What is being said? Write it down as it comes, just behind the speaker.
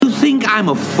think I'm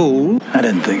a fool? I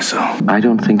didn't think so. I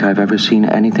don't think I've ever seen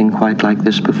anything quite like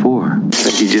this before. I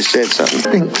think you just said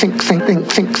something. Think.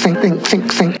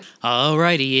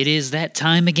 Alrighty, it is that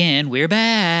time again. We're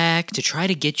back to try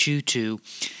to get you to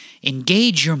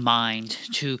engage your mind,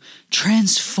 to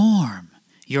transform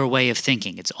your way of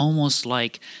thinking. It's almost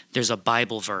like there's a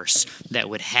Bible verse that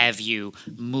would have you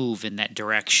move in that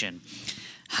direction.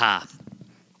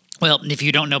 Well, if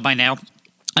you don't know by now,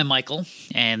 I'm Michael,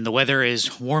 and the weather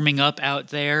is warming up out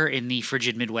there in the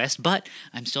frigid Midwest, but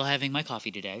I'm still having my coffee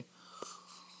today.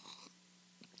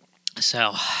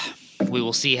 So, we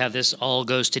will see how this all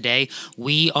goes today.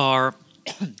 We are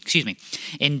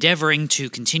endeavoring to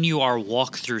continue our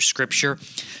walk through Scripture,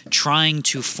 trying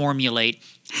to formulate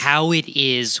how it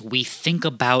is we think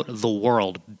about the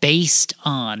world based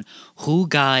on who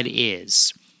God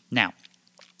is. Now,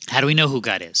 how do we know who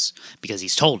God is? Because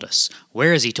He's told us.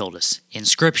 Where has He told us? In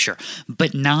Scripture.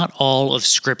 But not all of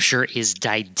Scripture is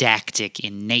didactic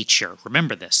in nature.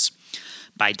 Remember this.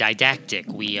 By didactic,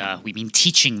 we mean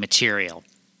teaching material.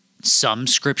 Some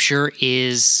Scripture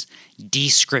is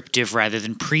descriptive rather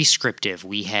than prescriptive.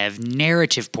 We have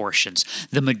narrative portions.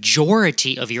 The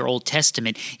majority of your Old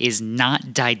Testament is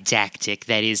not didactic,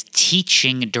 that is,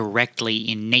 teaching directly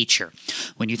in nature.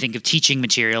 When you think of teaching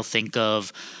material, think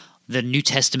of the New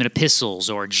Testament epistles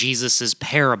or Jesus'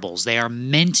 parables. They are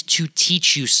meant to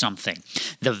teach you something.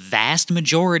 The vast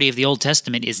majority of the Old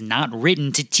Testament is not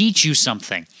written to teach you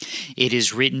something. It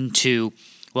is written to,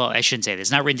 well, I shouldn't say this.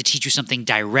 It's not written to teach you something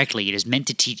directly. It is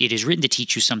written to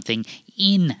teach you something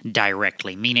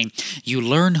indirectly, meaning you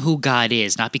learn who God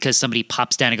is, not because somebody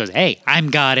pops down and goes, hey,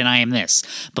 I'm God and I am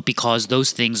this, but because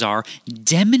those things are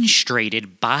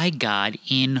demonstrated by God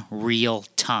in real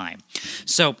time.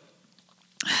 So,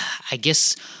 I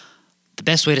guess the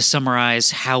best way to summarize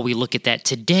how we look at that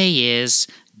today is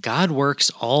God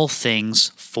works all things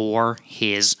for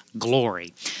His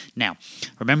glory. Now,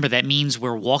 remember that means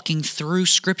we're walking through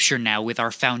Scripture now with our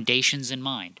foundations in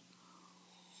mind.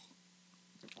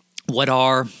 What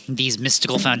are these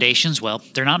mystical foundations? Well,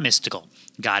 they're not mystical.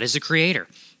 God is a creator.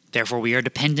 Therefore, we are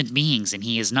dependent beings, and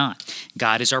He is not.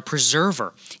 God is our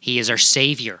preserver. He is our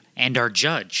Savior and our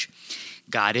judge.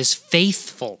 God is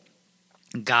faithful.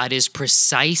 God is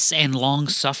precise and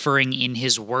long-suffering in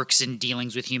His works and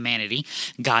dealings with humanity.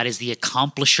 God is the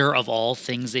accomplisher of all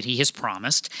things that He has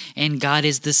promised. And God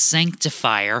is the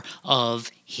sanctifier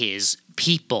of His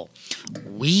people.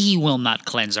 We will not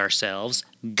cleanse ourselves.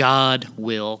 God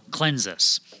will cleanse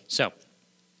us. So,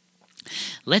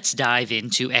 let's dive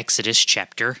into Exodus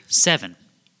chapter 7.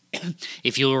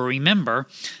 If you'll remember,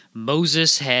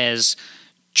 Moses has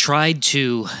tried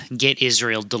to get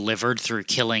Israel delivered through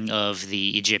killing of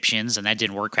the Egyptians, and that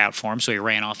didn't work out for him, so he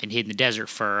ran off and hid in the desert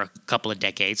for a couple of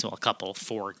decades, well,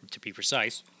 four to be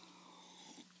precise.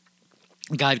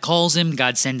 God calls him,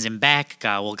 God sends him back.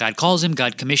 God calls him,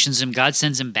 God commissions him, God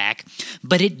sends him back,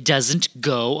 but it doesn't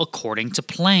go according to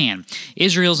plan.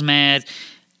 Israel's mad.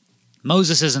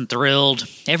 Moses isn't thrilled.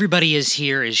 Everybody is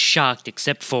shocked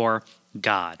except for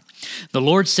God. The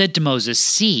Lord said to Moses,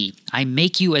 see, I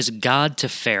make you as God to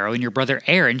Pharaoh, and your brother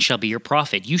Aaron shall be your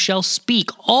prophet. You shall speak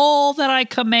all that I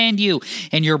command you,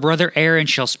 and your brother Aaron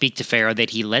shall speak to Pharaoh that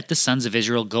he let the sons of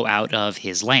Israel go out of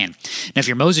his land. Now, if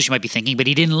you're Moses, you might be thinking, but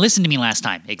he didn't listen to me last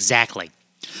time. Exactly.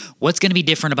 What's going to be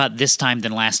different about this time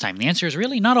than last time? The answer is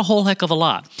really not a whole heck of a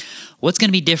lot. What's going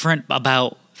to be different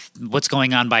about what's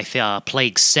going on by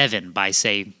Plague 7 by,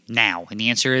 say, now? And the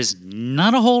answer is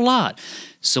not a whole lot.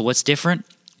 So what's different?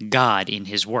 God in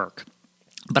His work.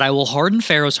 But I will harden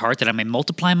Pharaoh's heart that I may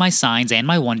multiply my signs and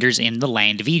my wonders in the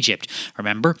land of Egypt.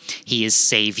 Remember, He is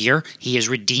Savior. He is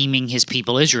redeeming His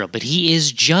people Israel. But He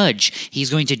is judge. He's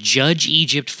going to judge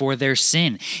Egypt for their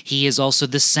sin. He is also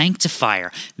the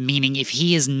sanctifier, meaning if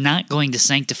He is not going to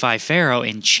sanctify Pharaoh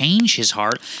and change his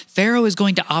heart, Pharaoh is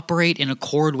going to operate in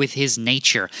accord with his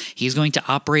nature. He's going to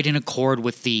operate in accord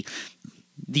with the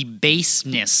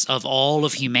baseness of all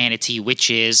of humanity, which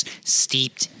is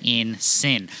steeped in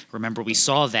sin. Remember, we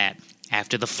saw that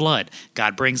after the flood.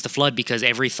 God brings the flood because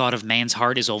every thought of man's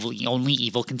heart is only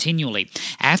evil continually.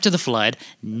 After the flood,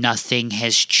 nothing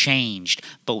has changed,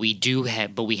 but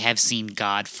we have seen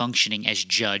God functioning as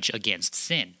judge against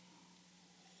sin.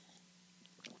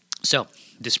 So,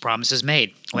 this promise is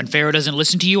made. When Pharaoh doesn't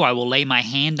listen to you, I will lay my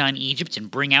hand on Egypt and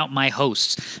bring out my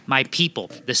hosts, my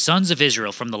people, the sons of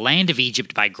Israel, from the land of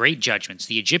Egypt by great judgments.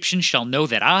 The Egyptians shall know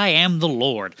that I am the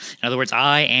Lord. In other words,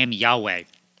 I am Yahweh,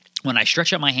 when I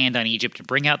stretch out my hand on Egypt and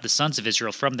bring out the sons of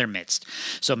Israel from their midst.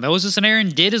 So Moses and Aaron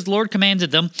did as the Lord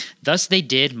commanded them. Thus they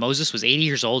did. Moses was 80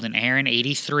 years old and Aaron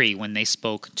 83 when they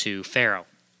spoke to Pharaoh.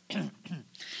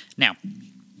 Now,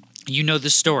 You know the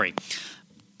story.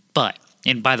 But,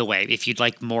 and by the way, if you'd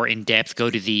like more in-depth, go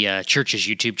to the church's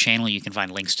YouTube channel. You can find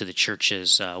links to the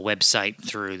church's website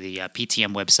through the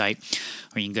PTM website,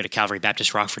 or you can go to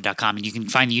CalvaryBaptistRockford.com, and you can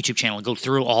find the YouTube channel and go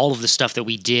through all of the stuff that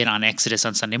we did on Exodus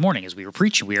on Sunday morning as we were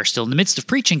preaching. We are still in the midst of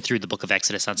preaching through the book of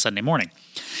Exodus on Sunday morning,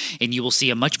 and you will see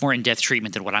a much more in-depth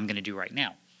treatment than what I'm going to do right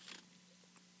now.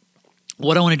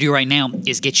 What I want to do right now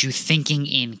is get you thinking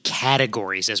in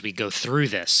categories as we go through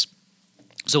this.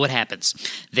 So what happens?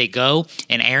 They go,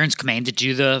 and Aaron's commanded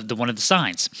to do the one of the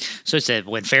signs. So it said,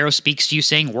 when Pharaoh speaks to you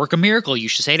saying, work a miracle, you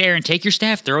should say to Aaron, take your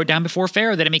staff, throw it down before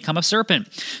Pharaoh, that it may come a serpent.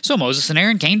 So Moses and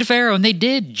Aaron came to Pharaoh, and they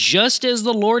did just as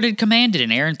the Lord had commanded.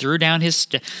 And Aaron threw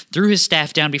his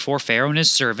staff down before Pharaoh and his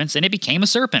servants, and it became a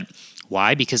serpent.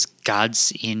 Why? Because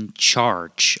God's in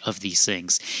charge of these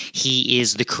things. He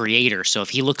is the creator. So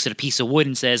if he looks at a piece of wood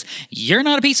and says, you're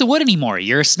not a piece of wood anymore,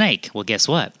 you're a snake. Well, guess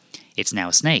what? It's now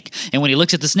a snake. And when he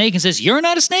looks at the snake and says, you're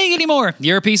not a snake anymore,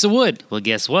 you're a piece of wood. Well,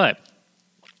 guess what?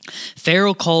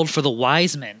 Pharaoh called for the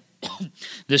wise men,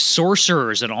 the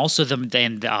sorcerers, and also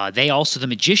the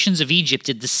magicians of Egypt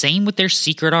did the same with their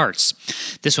secret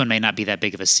arts. This one may not be that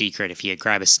big of a secret. If you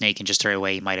grab a snake and just throw it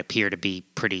away, it might appear to be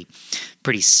pretty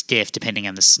stiff depending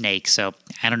on the snake. So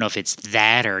I don't know if it's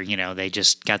that or, they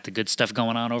just got the good stuff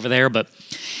going on over there. But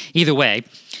either way,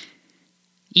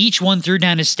 each one threw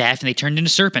down his staff, and they turned into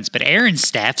serpents. But Aaron's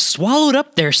staff swallowed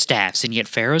up their staffs, and yet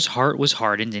Pharaoh's heart was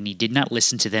hardened, and he did not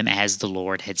listen to them as the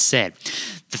Lord had said.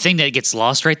 The thing that gets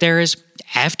lost right there is,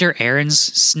 after Aaron's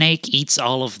snake eats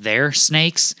all of their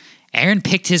snakes, Aaron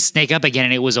picked his snake up again,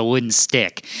 and it was a wooden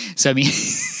stick. So, I mean,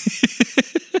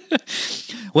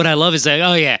 what I love is that,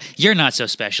 oh yeah, you're not so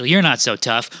special, you're not so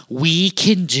tough. We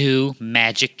can do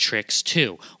magic tricks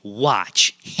too.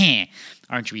 Watch.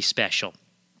 Aren't we special?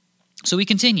 So we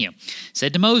continue.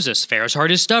 Said to Moses, Pharaoh's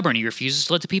heart is stubborn. He refuses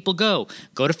to let the people go.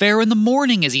 Go to Pharaoh in the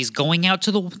morning as he's going out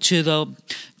to the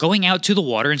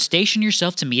water, and station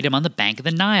yourself to meet him on the bank of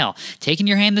the Nile. Take in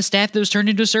your hand the staff that was turned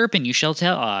into a serpent. You shall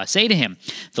say to him,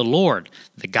 the Lord,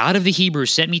 the God of the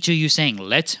Hebrews, sent me to you, saying,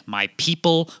 let my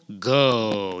people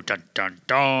go, dun, dun,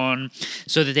 dun,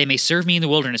 so that they may serve me in the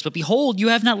wilderness. But behold, you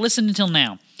have not listened until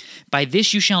now. By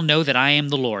this you shall know that I am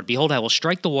the Lord. Behold, I will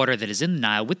strike the water that is in the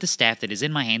Nile with the staff that is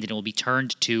in my hand, and it will be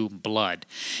turned to blood.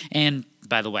 And,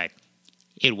 by the way,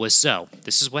 it was so.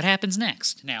 This is what happens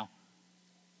next. Now,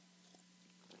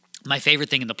 my favorite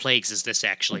thing in the plagues is this,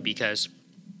 actually, because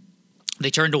they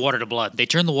turn the water to blood. They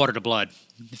turn the water to blood.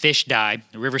 The fish die.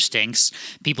 The river stinks.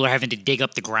 People are having to dig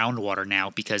up the groundwater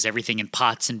now because everything in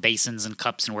pots and basins and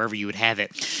cups and wherever you would have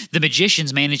it. The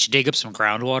magicians manage to dig up some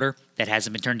groundwater that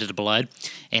hasn't been turned into blood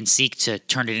and seek to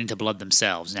turn it into blood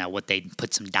themselves. Now, what they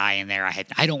put some dye in there,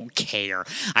 I don't care.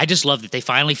 I just love that they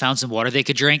finally found some water they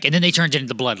could drink, and then they turned it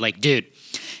into blood. Like, dude,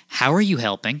 how are you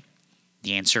helping?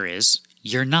 The answer is,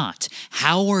 you're not.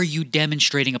 How are you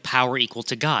demonstrating a power equal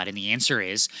to God? And the answer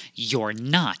is, you're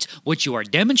not. What you are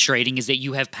demonstrating is that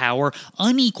you have power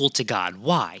unequal to God.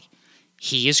 Why?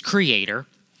 He is creator.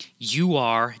 You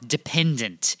are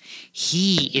dependent.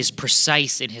 He is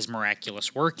precise in his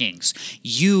miraculous workings.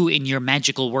 You, in your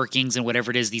magical workings and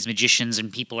whatever it is these magicians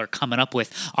and people are coming up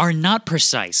with, are not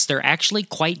precise. They're actually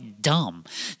quite dumb.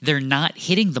 They're not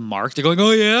hitting the mark. They're going,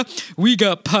 oh yeah, we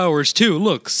got powers too.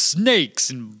 Look,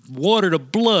 snakes and water to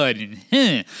blood.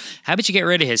 And how about you get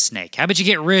rid of his snake? How about you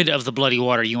get rid of the bloody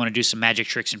water? You want to do some magic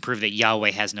tricks and prove that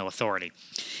Yahweh has no authority.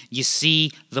 You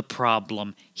see the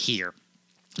problem here.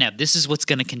 Now, this is what's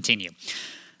going to continue.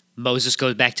 Moses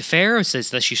goes back to Pharaoh,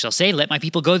 says, thus you shall say, let my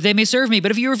people go that they may serve me. But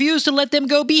if you refuse to let them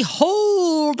go,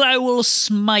 behold, I will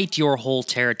smite your whole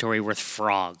territory with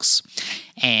frogs.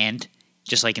 And,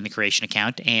 just like in the creation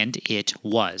account, and it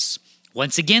was.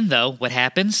 Once again, though, what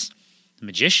happens? The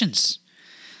magicians.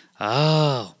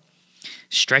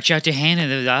 Stretch out your hand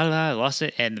and lost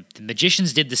it. And the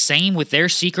magicians did the same with their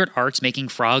secret arts, making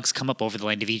frogs come up over the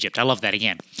land of Egypt. I love that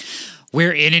again.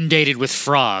 We're inundated with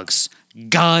frogs.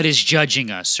 God is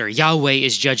judging us, or Yahweh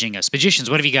is judging us. Magicians,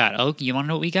 what have you got? Oh, you want to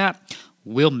know what we got?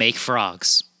 We'll make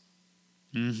frogs.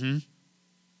 Because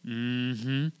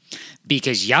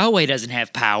Yahweh doesn't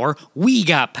have power, we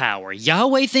got power.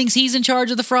 Yahweh thinks he's in charge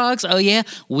of the frogs. Oh yeah,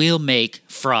 we'll make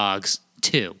frogs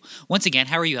too. Once again,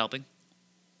 how are you helping?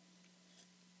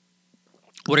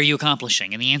 What are you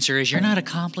accomplishing? And the answer is you're not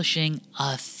accomplishing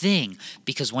a thing,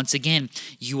 because once again,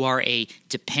 you are a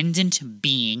dependent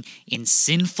being in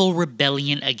sinful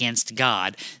rebellion against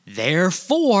God.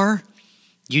 Therefore,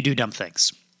 you do dumb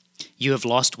things. You have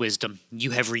lost wisdom. You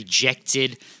have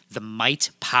rejected the might,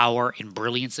 power, and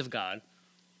brilliance of God.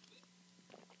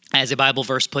 As a Bible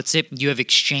verse puts it, you have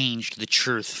exchanged the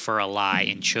truth for a lie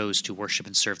and chose to worship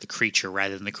and serve the creature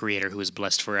rather than the Creator who is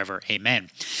blessed forever. Amen.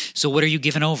 So what are you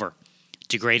giving over?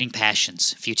 Degrading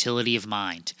passions, futility of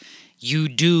mind. You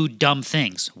do dumb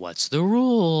things. What's the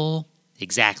rule?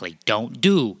 Exactly. Don't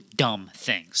do dumb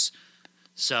things.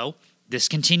 So this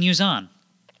continues on.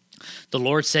 The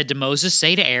Lord said to Moses,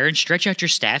 say to Aaron, stretch out your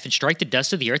staff and strike the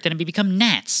dust of the earth, and it may become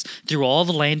gnats through all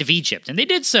the land of Egypt. And they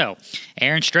did so.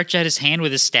 Aaron stretched out his hand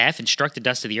with his staff and struck the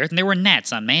dust of the earth, and there were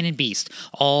gnats on man and beast.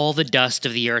 All the dust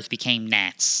of the earth became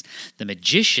gnats. The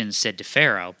magician said to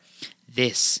Pharaoh,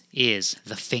 this is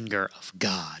the finger of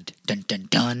God. Dun, dun,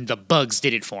 dun. The bugs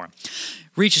did it for him.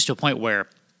 Reaches to a point where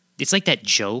it's like that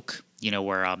joke,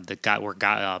 where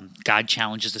God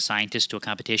challenges the scientist to a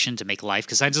competition to make life,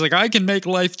 because scientists are like, I can make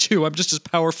life too. I'm just as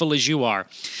powerful as you are.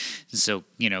 And so,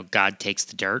 God takes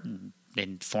the dirt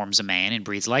and forms a man and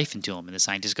breathes life into him. And the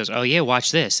scientist goes, oh yeah,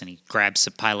 watch this. And he grabs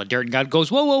a pile of dirt, and God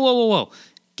goes, whoa, whoa, whoa, whoa, whoa.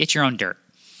 Get your own dirt.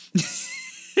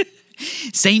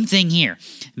 Same thing here.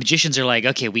 Magicians are like,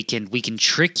 okay, we can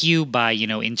trick you by,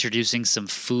 introducing some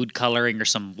food coloring or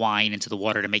some wine into the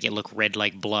water to make it look red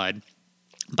like blood.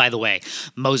 By the way,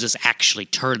 Moses actually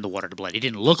turned the water to blood. It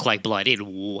didn't look like blood. It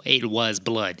was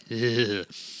blood. Ugh.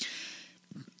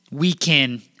 We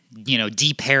can,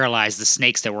 deparalyze the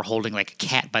snakes that were holding like a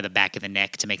cat by the back of the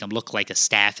neck to make them look like a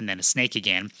staff and then a snake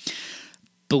again.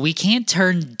 But we can't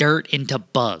turn dirt into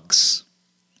bugs.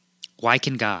 Why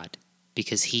can God?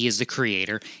 Because he is the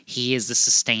creator, he is the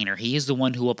sustainer, he is the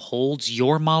one who upholds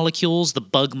your molecules, the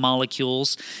bug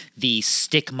molecules, the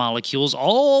stick molecules,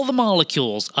 all the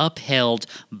molecules upheld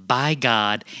by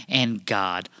God and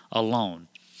God alone.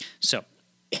 So,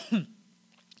 the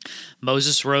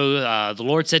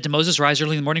Lord said to Moses, rise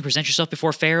early in the morning, present yourself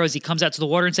before Pharaoh as he comes out to the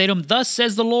water, and say to him, thus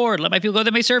says the Lord, let my people go that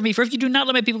they may serve me, for if you do not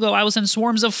let my people go, I will send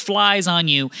swarms of flies on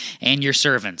you and your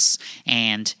servants.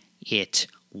 And it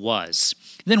was.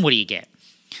 Then what do you get?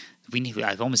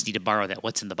 I almost need to borrow that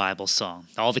What's in the Bible song.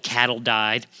 All the cattle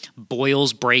died.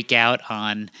 Boils break out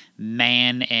on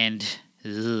man and...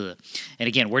 Ugh. And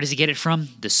again, where does he get it from?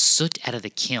 The soot out of the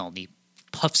kiln. He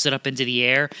puffs it up into the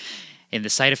air. In the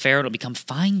sight of Pharaoh, it will become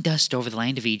fine dust over the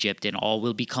land of Egypt, and all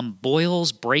will become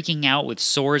boils breaking out with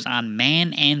sores on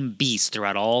man and beast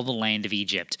throughout all the land of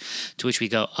Egypt. To which we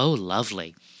go, oh,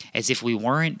 lovely. As if we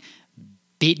weren't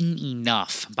bitten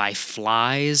enough by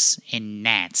flies and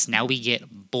gnats. Now we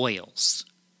get boils.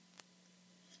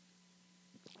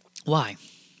 Why?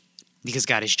 Because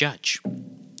God is judge.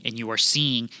 And you are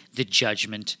seeing the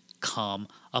judgment come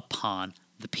upon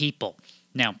the people.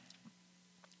 Now,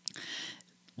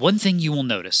 one thing you will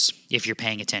notice if you're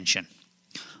paying attention,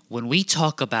 when we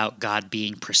talk about God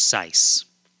being precise,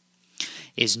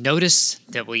 is notice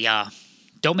that we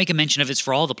don't make a mention of it's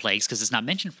for all the plagues, because it's not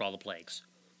mentioned for all the plagues.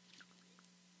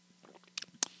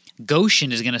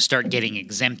 Goshen is going to start getting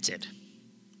exempted.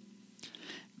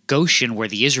 Goshen, where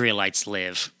the Israelites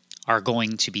live, are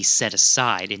going to be set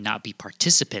aside and not be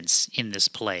participants in this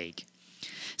plague.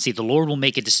 See, the Lord will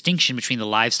make a distinction between the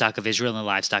livestock of Israel and the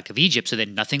livestock of Egypt so that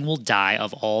nothing will die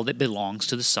of all that belongs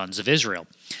to the sons of Israel.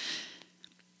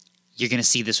 You're going to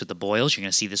see this with the boils, you're going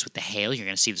to see this with the hail, you're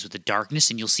going to see this with the darkness,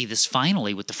 and you'll see this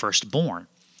finally with the firstborn.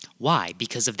 Why?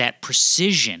 Because of that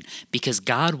precision. Because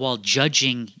God, while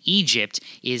judging Egypt,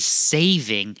 is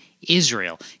saving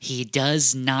Israel. He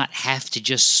does not have to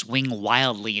just swing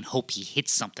wildly and hope he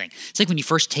hits something. It's like when you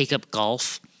first take up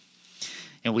golf,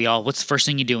 and what's the first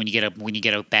thing you do when you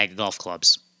get a bag of golf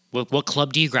clubs? What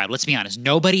club do you grab? Let's be honest.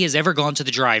 Nobody has ever gone to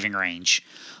the driving range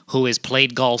who has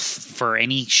played golf for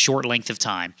any short length of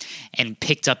time and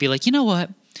picked up, you're like, you know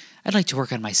what? I'd like to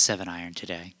work on my 7-iron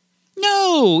today.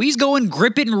 No, he's going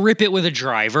grip it and rip it with a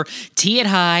driver, tee it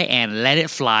high and let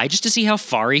it fly just to see how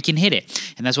far he can hit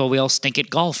it. And that's why we all stink at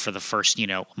golf for the first,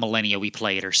 millennia we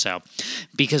play it or so.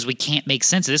 Because we can't make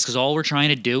sense of this, because all we're trying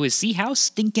to do is see how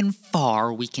stinking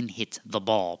far we can hit the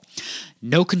ball.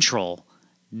 No control,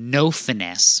 no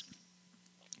finesse.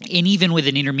 And even with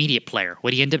an intermediate player, what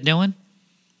do you end up doing?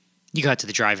 You go out to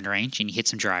the driving range and you hit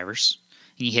some drivers.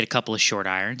 And you hit a couple of short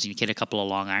irons, and you hit a couple of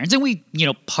long irons, and we,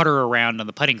 putter around on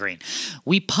the putting green.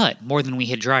 We putt more than we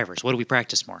hit drivers. What do we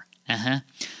practice more?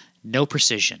 No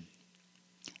precision.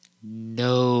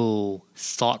 No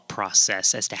thought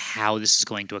process as to how this is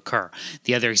going to occur.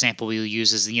 The other example we'll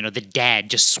use is, the dad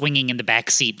just swinging in the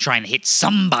back seat trying to hit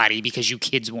somebody because you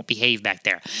kids won't behave back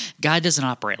there. God doesn't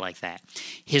operate like that.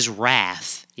 His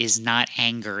wrath is not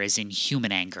anger as in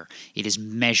human anger. It is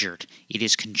measured. It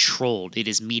is controlled. It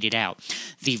is meted out.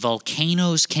 The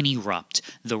volcanoes can erupt.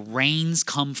 The rains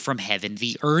come from heaven.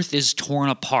 The earth is torn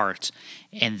apart.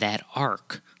 And that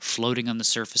ark floating on the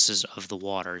surfaces of the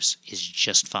waters is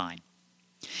just fine.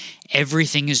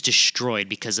 Everything is destroyed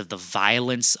because of the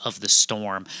violence of the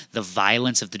storm, the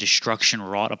violence of the destruction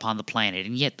wrought upon the planet.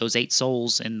 And yet those 8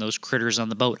 souls and those critters on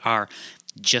the boat are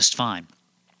just fine.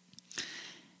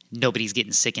 Nobody's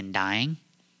getting sick and dying.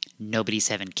 Nobody's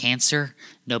having cancer.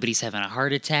 Nobody's having a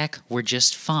heart attack. We're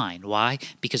just fine. Why?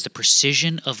 Because the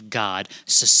precision of God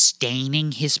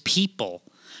sustaining his people,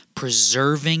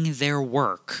 preserving their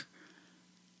work,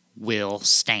 will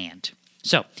stand.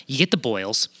 So you get the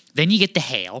boils, then you get the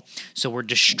hail. So we're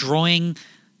destroying,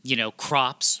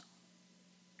 crops.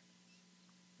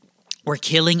 We're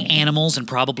killing animals and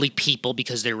probably people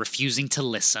because they're refusing to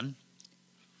listen.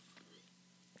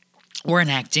 We're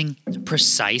enacting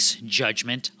precise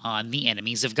judgment on the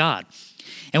enemies of God.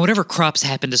 And whatever crops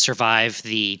happen to survive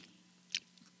the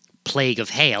plague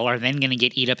of hail are then going to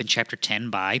get eat up in chapter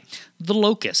 10 by the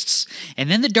locusts.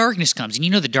 And then the darkness comes.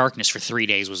 And the darkness for 3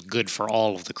 days was good for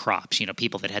all of the crops.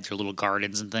 People that had their little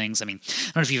gardens and things. I don't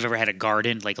know if you've ever had a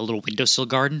garden, like a little windowsill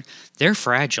garden. They're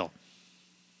fragile.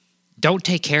 Don't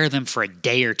take care of them for a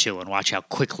day or two and watch how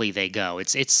quickly they go.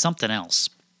 It's something else.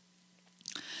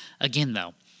 Again,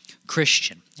 though,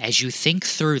 Christian, as you think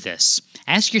through this,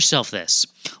 ask yourself this.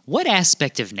 What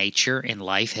aspect of nature in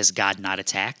life has God not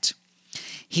attacked?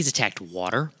 He's attacked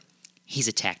water. He's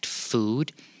attacked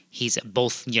food. He's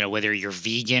both, whether you're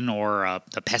vegan or a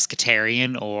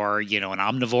pescatarian or, an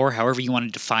omnivore, however you want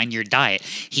to define your diet.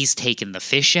 He's taken the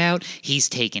fish out. He's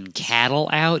taken cattle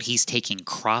out. He's taken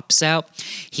crops out.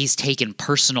 He's taken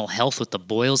personal health with the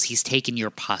boils. He's taken your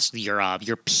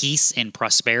peace and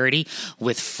prosperity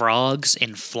with frogs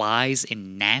and flies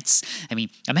and gnats.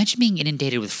 Imagine being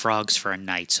inundated with frogs for a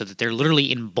night so that they're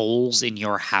literally in bowls in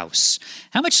your house.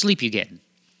 How much sleep you getting?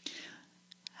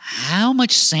 How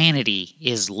much sanity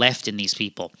is left in these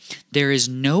people? There is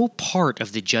no part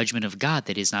of the judgment of God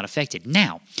that is not affected.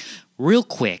 Now, real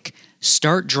quick,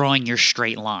 start drawing your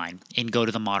straight line and go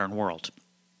to the modern world.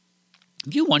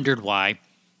 Have you wondered why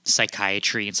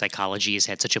psychiatry and psychology has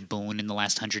had such a boon in the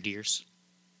last 100 years?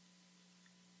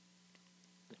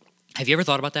 Have you ever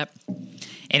thought about that?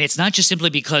 And it's not just simply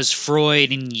because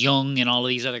Freud and Jung and all of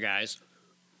these other guys.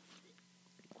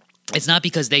 It's not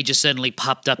because they just suddenly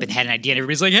popped up and had an idea and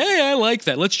everybody's like, hey, I like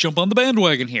that. Let's jump on the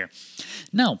bandwagon here.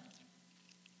 No.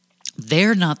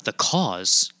 They're not the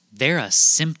cause. They're a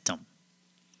symptom.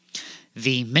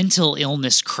 The mental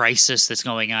illness crisis that's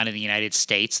going on in the United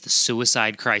States, the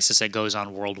suicide crisis that goes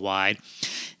on worldwide,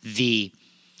 the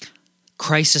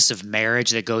crisis of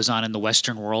marriage that goes on in the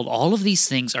Western world, all of these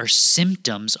things are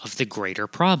symptoms of the greater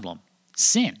problem,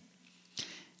 sin.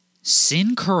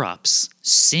 Sin corrupts,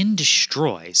 sin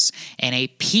destroys, and a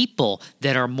people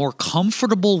that are more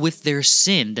comfortable with their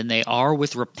sin than they are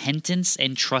with repentance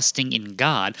and trusting in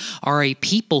God are a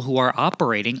people who are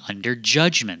operating under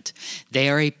judgment. They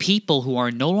are a people who are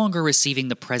no longer receiving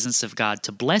the presence of God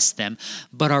to bless them,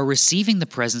 but are receiving the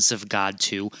presence of God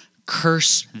to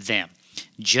curse them.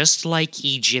 Just like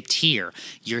Egypt here,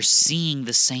 you're seeing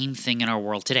the same thing in our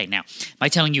world today. Now, am I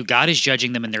telling you God is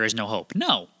judging them and there is no hope?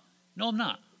 No, I'm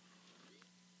not.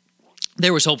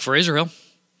 There was hope for Israel.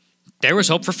 There was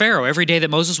hope for Pharaoh. Every day that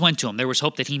Moses went to him, there was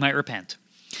hope that he might repent.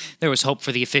 There was hope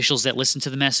for the officials that listened to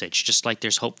the message, just like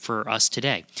there's hope for us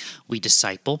today. We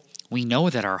disciple. We know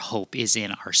that our hope is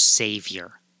in our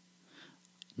Savior,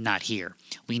 not here.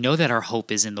 We know that our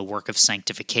hope is in the work of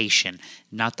sanctification,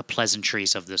 not the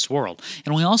pleasantries of this world.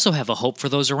 And we also have a hope for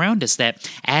those around us that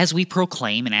as we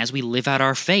proclaim and as we live out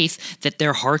our faith, that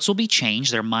their hearts will be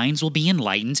changed, their minds will be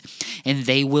enlightened, and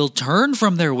they will turn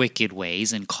from their wicked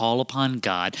ways and call upon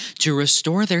God to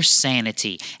restore their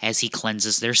sanity as He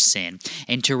cleanses their sin,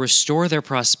 and to restore their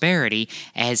prosperity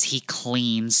as He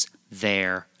cleans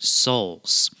their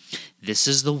souls. This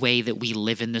is the way that we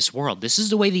live in this world. This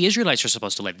is the way the Israelites are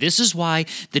supposed to live. This is why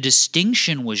the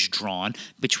distinction was drawn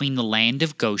between the land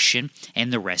of Goshen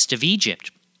and the rest of Egypt.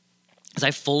 Because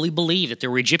I fully believe that there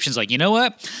were Egyptians like, you know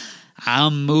what?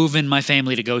 I'm moving my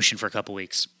family to Goshen for a couple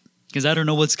weeks because I don't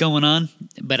know what's going on,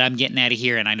 but I'm getting out of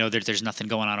here and I know that there's nothing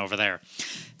going on over there.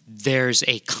 There's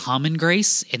a common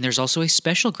grace and there's also a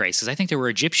special grace. Because I think there were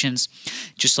Egyptians,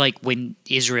 just like when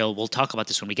Israel, we'll talk about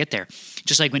this when we get there,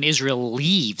 just like when Israel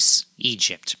leaves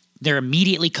Egypt, they're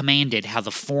immediately commanded how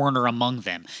the foreigner among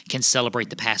them can celebrate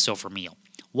the Passover meal.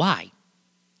 Why?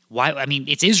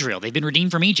 It's Israel. They've been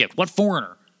redeemed from Egypt. What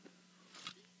foreigner?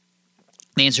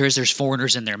 The answer is there's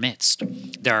foreigners in their midst.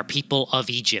 There are people of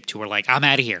Egypt who are like, I'm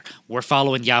out of here. We're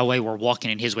following Yahweh. We're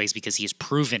walking in his ways because he has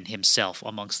proven himself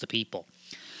amongst the people.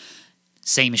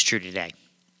 Same is true today.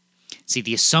 See,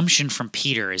 the assumption from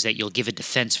Peter is that you'll give a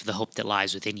defense for the hope that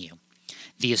lies within you.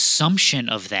 The assumption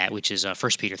of that, which is 1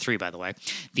 Peter 3, by the way,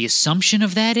 the assumption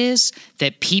of that is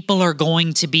that people are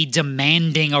going to be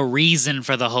demanding a reason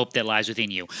for the hope that lies within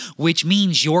you, which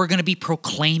means you're going to be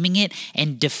proclaiming it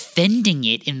and defending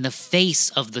it in the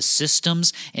face of the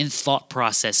systems and thought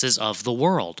processes of the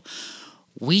world.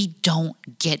 We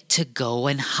don't get to go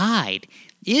and hide.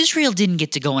 Israel didn't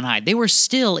get to go and hide. They were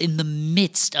still in the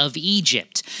midst of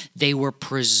Egypt. They were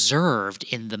preserved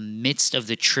in the midst of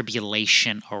the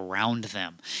tribulation around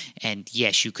them. And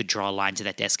yes, you could draw a line to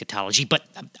that to eschatology, but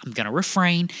I'm going to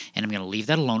refrain and I'm going to leave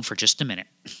that alone for just a minute.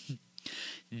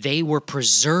 They were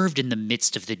preserved in the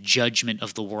midst of the judgment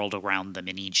of the world around them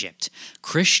in Egypt.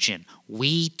 Christian,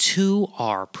 we too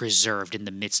are preserved in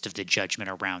the midst of the judgment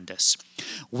around us.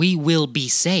 We will be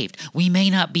saved. We may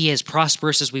not be as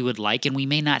prosperous as we would like, and we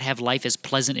may not have life as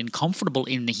pleasant and comfortable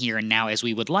in the here and now as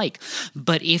we would like.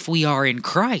 But if we are in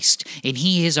Christ, and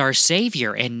he is our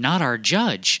Savior and not our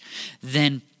judge,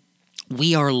 then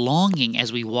we are longing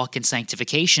as we walk in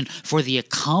sanctification for the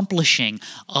accomplishing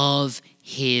of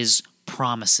his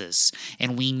promises.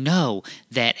 And we know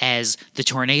that as the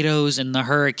tornadoes and the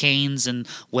hurricanes and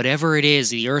whatever it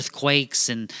is, the earthquakes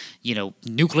and,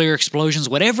 nuclear explosions,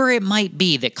 whatever it might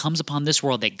be that comes upon this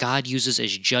world that God uses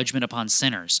as judgment upon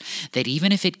sinners, that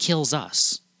even if it kills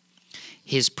us,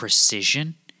 his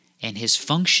precision and his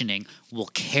functioning will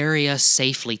carry us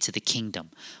safely to the kingdom.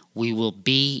 We will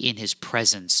be in his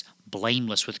presence,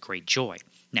 blameless with great joy.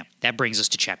 Now, that brings us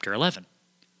to chapter 11.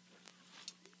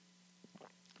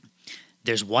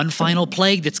 There's one final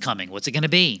plague that's coming. What's it going to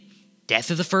be?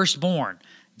 Death of the firstborn.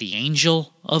 The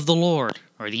angel of the Lord,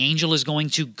 or the angel is going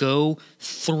to go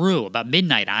through. About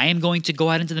midnight, I am going to go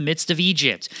out into the midst of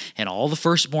Egypt, and all the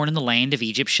firstborn in the land of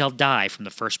Egypt shall die, from the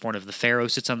firstborn of the Pharaoh who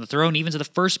sits on the throne, even to the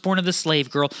firstborn of the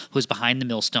slave girl who is behind the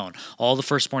millstone. All the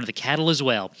firstborn of the cattle as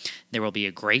well. There will be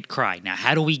a great cry. Now,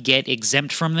 how do we get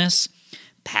exempt from this?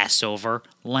 Passover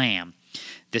lamb.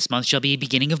 This month shall be a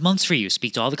beginning of months for you.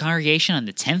 Speak to all the congregation on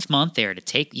the 10th month. They are to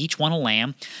take each one a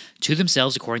lamb to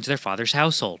themselves according to their father's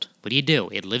household. What do?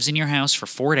 It lives in your house for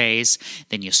 4 days.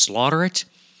 Then you slaughter it.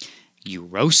 You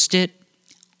roast it.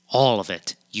 All of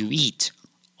it. You eat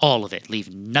all of it.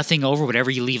 Leave nothing over. Whatever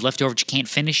you leave left over that you can't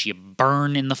finish, you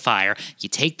burn in the fire. You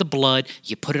take the blood.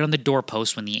 You put it on the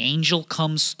doorpost. When the angel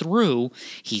comes through,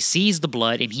 he sees the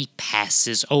blood and he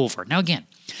passes over. Now again,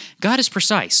 God is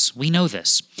precise. We know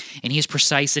this. And he is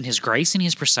precise in his grace and he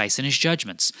is precise in his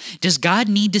judgments. Does God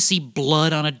need to see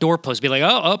blood on a doorpost? Be like,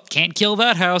 oh, can't kill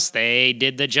that house. They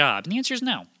did the job. And the answer is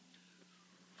no.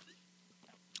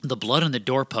 The blood on the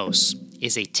doorpost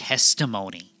is a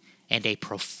testimony and a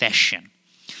profession.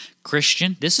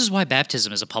 Christian, this is why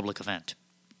baptism is a public event.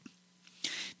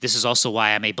 This is also why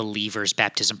I'm a believer's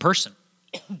baptism person.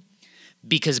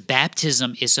 Because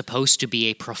baptism is supposed to be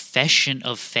a profession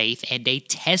of faith and a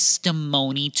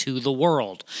testimony to the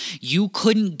world. You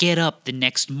couldn't get up the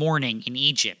next morning in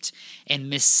Egypt and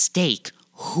mistake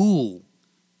who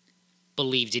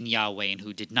believed in Yahweh and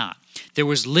who did not. There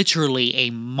was literally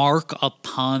a mark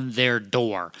upon their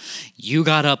door. You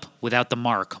got up without the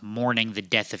mark, mourning the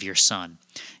death of your son.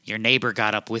 Your neighbor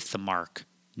got up with the mark,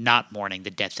 not mourning the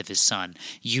death of his son.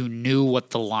 You knew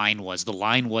what the line was. The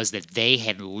line was that they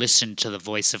had listened to the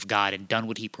voice of God and done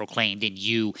what he proclaimed, and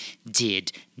you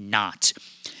did not.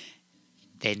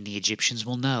 Then the Egyptians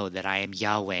will know that I am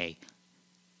Yahweh.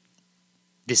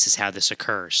 This is how this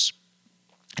occurs.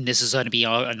 And this is going to be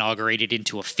inaugurated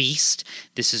into a feast.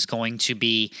 This is going to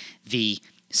be the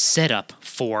setup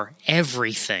for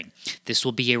everything. This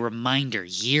will be a reminder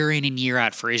year in and year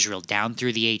out for Israel down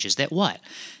through the ages that what?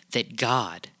 That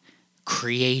God,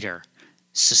 creator,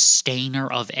 sustainer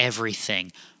of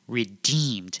everything,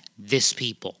 redeemed this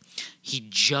people. He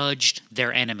judged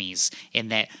their enemies, and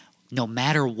that no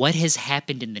matter what has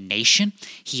happened in the nation,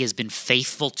 he has been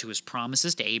faithful to his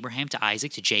promises to Abraham, to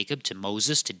Isaac, to Jacob, to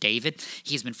Moses, to David.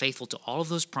 He has been faithful to all of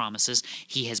those promises.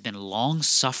 He has been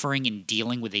long-suffering in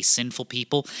dealing with a sinful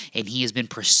people, and he has been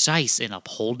precise in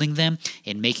upholding them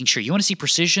and making sure. You want to see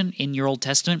precision in your Old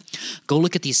Testament? Go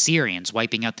look at the Assyrians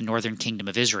wiping out the northern kingdom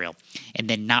of Israel and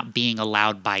then not being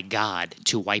allowed by God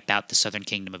to wipe out the southern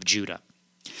kingdom of Judah.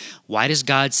 Why does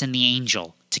God send the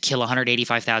angel to kill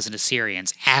 185,000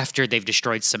 Assyrians after they've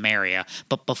destroyed Samaria,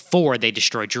 but before they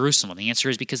destroyed Jerusalem? The answer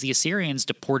is because the Assyrians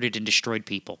deported and destroyed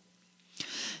people.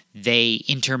 They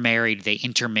intermarried, they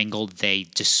intermingled, they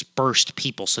dispersed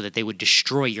people so that they would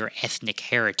destroy your ethnic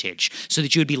heritage, so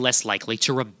that you would be less likely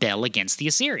to rebel against the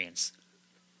Assyrians.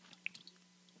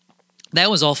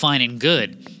 That was all fine and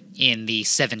good in the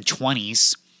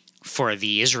 720s for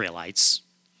the Israelites.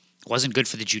 It wasn't good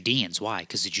for the Judeans. Why?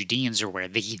 Because the Judeans are where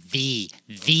the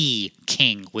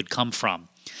king would come from.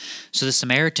 So the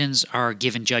Samaritans are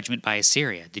given judgment by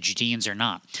Assyria. The Judeans are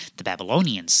not. The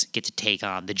Babylonians get to take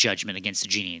on the judgment against the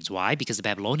Judeans. Why? Because the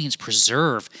Babylonians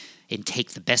preserve and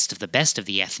take the best of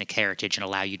the ethnic heritage and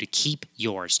allow you to keep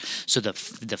yours. So the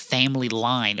family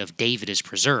line of David is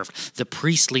preserved. The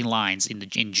priestly lines in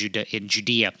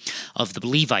Judea of the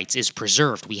Levites is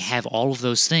preserved. We have all of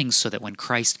those things so that when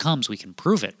Christ comes, we can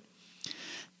prove it.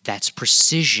 That's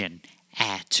precision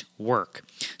at work.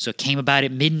 So it came about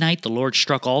at midnight, the Lord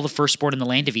struck all the firstborn in the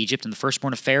land of Egypt, and the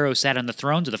firstborn of Pharaoh sat on the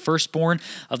throne to the firstborn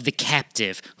of the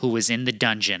captive who was in the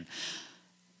dungeon.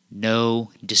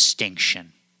 No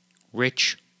distinction.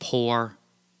 Rich, poor,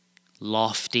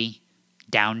 lofty,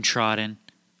 downtrodden,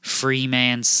 free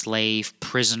man, slave,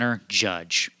 prisoner,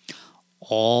 judge.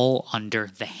 All under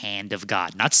the hand of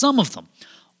God. Not some of them,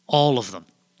 all of them.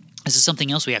 This is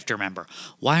something else we have to remember.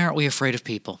 Why aren't we afraid of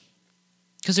people?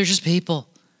 Because they're just people,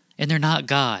 and they're not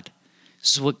God.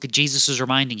 This is what Jesus is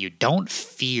reminding you. Don't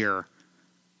fear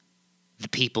the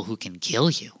people who can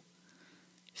kill you.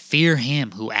 Fear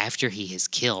him who, after he has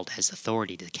killed, has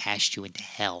authority to cast you into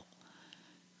hell.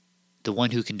 The one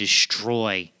who can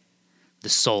destroy the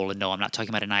soul. And no, I'm not talking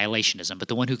about annihilationism, but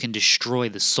the one who can destroy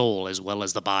the soul as well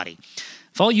as the body.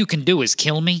 If all you can do is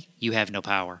kill me, you have no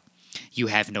power. You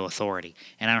have no authority,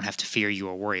 and I don't have to fear you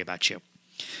or worry about you.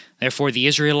 Therefore, the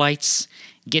Israelites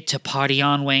get to party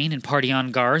on Wayne and party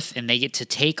on Garth, and they get to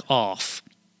take off.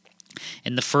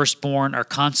 And the firstborn are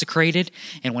consecrated.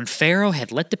 And when Pharaoh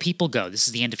had let the people go, this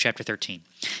is the end of chapter 13,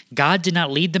 God did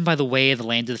not lead them by the way of the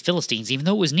land of the Philistines, even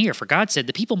though it was near. For God said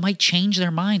the people might change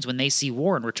their minds when they see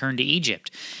war and return to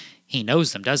Egypt. He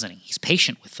knows them, doesn't he? He's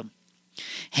patient with them.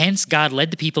 Hence, God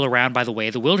led the people around by the way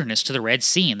of the wilderness to the Red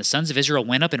Sea, and the sons of Israel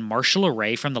went up in martial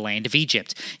array from the land of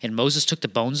Egypt. And Moses took the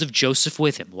bones of Joseph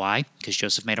with him. Why? Because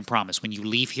Joseph made him promise. When you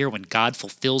leave here, when God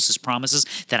fulfills his promises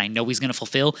that I know he's going to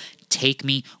fulfill, take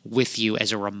me with you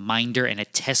as a reminder and a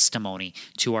testimony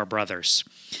to our brothers.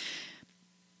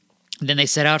 Then they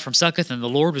set out from Succoth, and the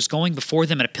Lord was going before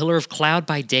them in a pillar of cloud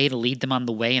by day to lead them on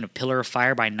the way, and a pillar of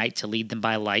fire by night to lead them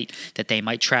by light, that they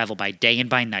might travel by day and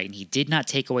by night. And he did not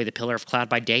take away the pillar of cloud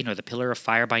by day, nor the pillar of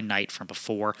fire by night from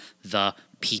before the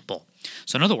people.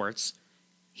 So in other words,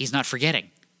 he's not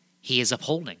forgetting. He is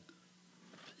upholding.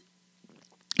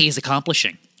 He is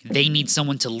accomplishing. They need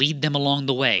someone to lead them along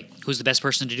the way. Who's the best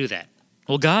person to do that?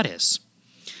 Well, God is.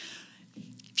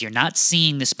 If you're not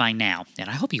seeing this by now, and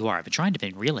I hope you are, I've been trying to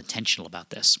be real intentional about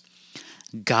this,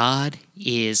 God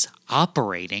is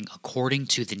operating according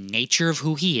to the nature of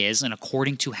who he is and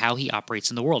according to how he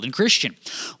operates in the world. And Christian,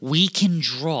 we can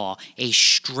draw a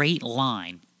straight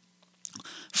line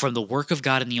from the work of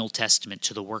God in the Old Testament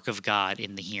to the work of God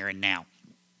in the here and now.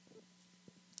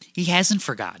 He hasn't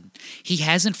forgotten. He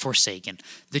hasn't forsaken.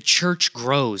 The church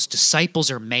grows. Disciples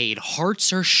are made.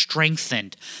 Hearts are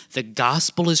strengthened. The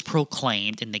gospel is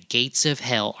proclaimed, and the gates of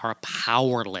hell are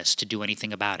powerless to do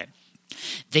anything about it.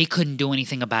 They couldn't do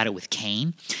anything about it with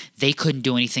Cain. They couldn't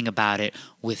do anything about it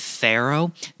with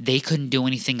Pharaoh. They couldn't do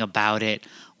anything about it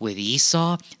with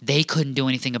Esau. They couldn't do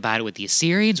anything about it with the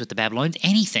Assyrians, with the Babylonians,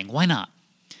 anything. Why not?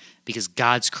 Because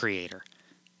God's creator.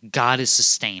 God is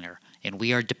sustainer. And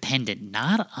we are dependent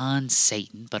not on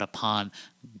Satan, but upon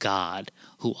God,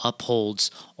 who upholds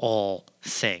all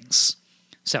things.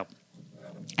 So,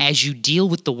 as you deal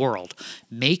with the world,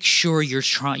 make sure you're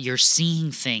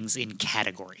seeing things in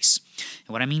categories.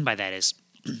 And what I mean by that is,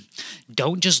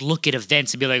 don't just look at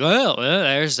events and be like, oh,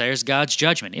 well, there's God's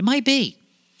judgment. It might be,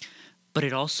 but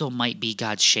it also might be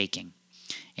God's shaking.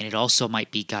 And it also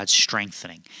might be God's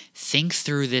strengthening. Think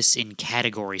through this in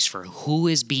categories for who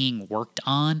is being worked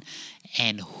on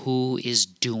and who is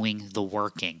doing the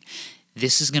working.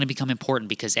 This is going to become important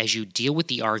because as you deal with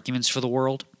the arguments for the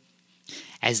world,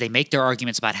 as they make their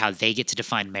arguments about how they get to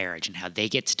define marriage and how they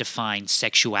get to define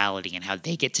sexuality and how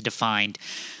they get to define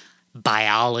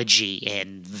biology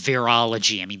and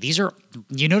virology. I mean,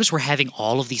 you notice we're having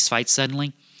all of these fights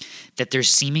suddenly? That there's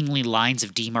seemingly lines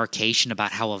of demarcation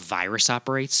about how a virus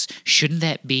operates. Shouldn't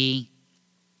that be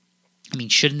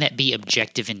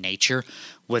objective in nature?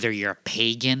 Whether you're a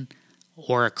pagan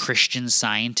or a Christian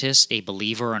scientist, a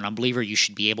believer or an unbeliever, you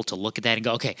should be able to look at that and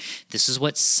go, okay, this is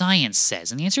what science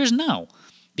says. And the answer is no,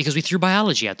 because we threw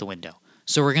biology out the window.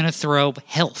 So we're going to throw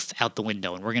health out the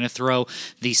window, and we're going to throw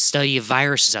the study of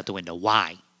viruses out the window.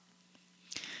 Why?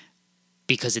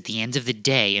 Because at the end of the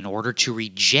day, in order to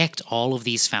reject all of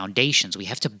these foundations, we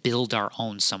have to build our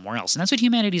own somewhere else. And that's what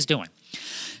humanity is doing.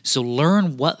 So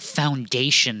learn what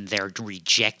foundation they're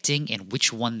rejecting and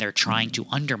which one they're trying to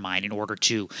undermine in order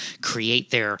to create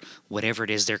their whatever it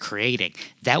is they're creating.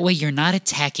 That way you're not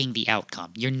attacking the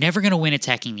outcome. You're never going to win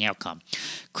attacking the outcome.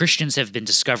 Christians have been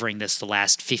discovering this the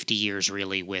last 50 years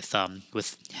really with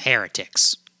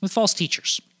heretics, with false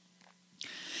teachers.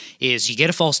 Is you get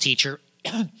a false teacher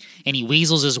and he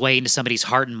weasels his way into somebody's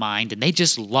heart and mind, and they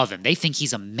just love him. They think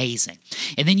he's amazing.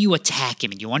 And then you attack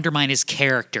him, and you undermine his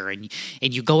character, and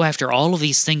you go after all of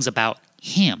these things about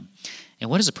him. And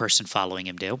what does a person following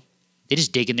him do? They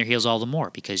just dig in their heels all the more,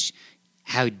 because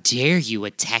how dare you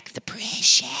attack the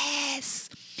precious?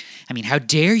 I mean, how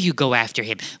dare you go after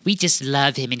him? We just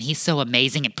love him, and he's so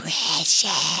amazing and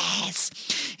precious.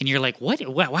 And you're like, what?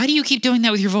 Why do you keep doing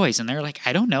that with your voice? And they're like,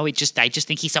 I don't know. I just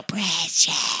think he's so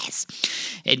precious.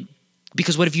 And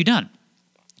because what have you done?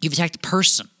 You've attacked the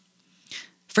person.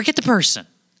 Forget the person.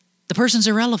 The person's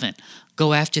irrelevant.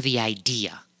 Go after the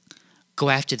idea. Go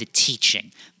after the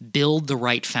teaching. Build the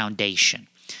right foundation.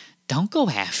 Don't go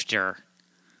after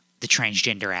the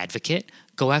transgender advocate.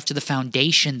 Go after the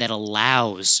foundation that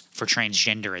allows for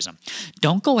transgenderism.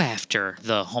 Don't go after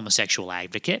the homosexual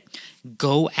advocate.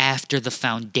 Go after the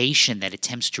foundation that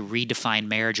attempts to redefine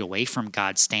marriage away from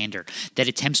God's standard, that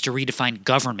attempts to redefine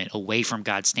government away from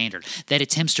God's standard, that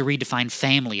attempts to redefine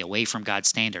family away from God's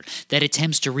standard, that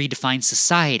attempts to redefine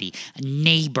society,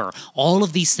 neighbor, all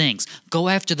of these things. Go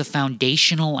after the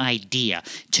foundational idea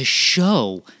to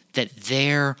show that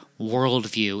their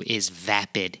worldview is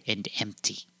vapid and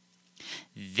empty.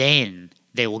 Then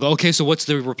they will go, okay, so what's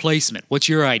the replacement? What's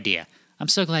your idea? I'm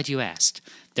so glad you asked.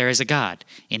 There is a God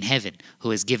in heaven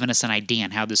who has given us an idea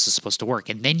on how this is supposed to work.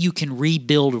 And then you can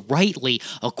rebuild rightly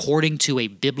according to a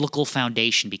biblical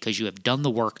foundation because you have done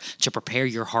the work to prepare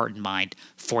your heart and mind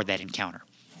for that encounter.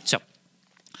 So,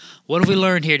 what have we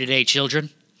learned here today, children?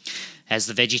 As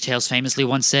the VeggieTales famously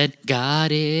once said,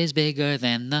 God is bigger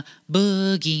than the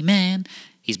boogeyman.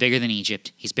 He's bigger than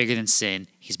Egypt. He's bigger than sin.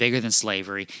 He's bigger than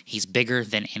slavery. He's bigger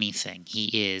than anything. He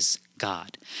is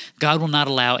God. God will not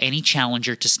allow any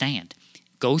challenger to stand.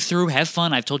 Go through, have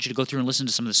fun. I've told you to go through and listen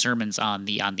to some of the sermons on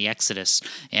the Exodus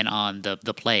and on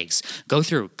the plagues. Go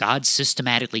through. God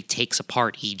systematically takes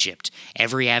apart Egypt,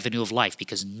 every avenue of life,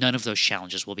 because none of those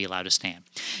challenges will be allowed to stand.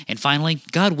 And finally,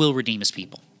 God will redeem his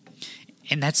people.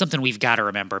 And that's something we've got to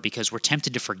remember because we're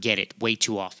tempted to forget it way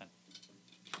too often.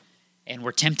 And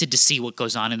we're tempted to see what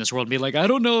goes on in this world and be like, I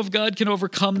don't know if God can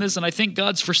overcome this, and I think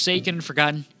God's forsaken and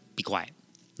forgotten. Be quiet.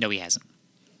 No, he hasn't.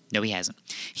 No, he hasn't.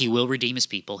 He will redeem his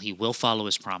people. He will follow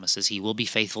his promises. He will be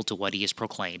faithful to what he has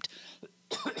proclaimed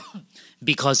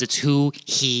because it's who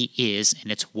he is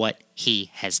and it's what he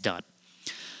has done.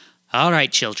 All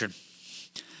right, children.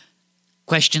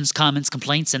 Questions, comments,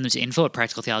 complaints, send them to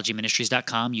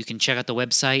info@practicaltheologyministries.com. You can check out the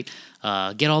website,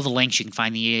 get all the links. You can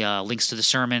find the links to the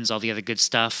sermons, all the other good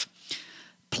stuff.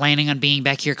 Planning on being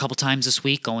back here a couple times this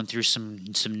week, going through some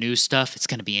news stuff. It's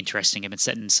going to be interesting. I've been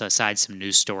setting aside some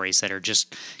news stories that are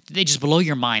they just blow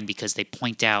your mind because they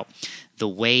point out the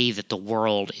way that the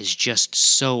world is just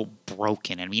so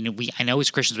broken. I mean, I know as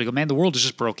Christians we go, man, the world is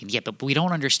just broken. Yeah, but we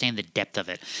don't understand the depth of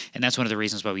it. And that's one of the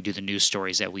reasons why we do the news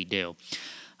stories that we do.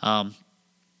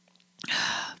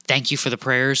 Thank you for the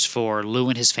prayers for Lou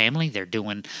and his family. They're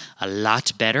doing a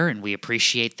lot better, and we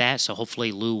appreciate that. So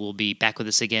hopefully Lou will be back with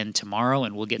us again tomorrow,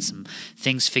 and we'll get some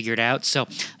things figured out. So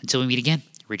until we meet again,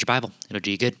 read your Bible. It'll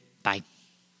do you good. Bye.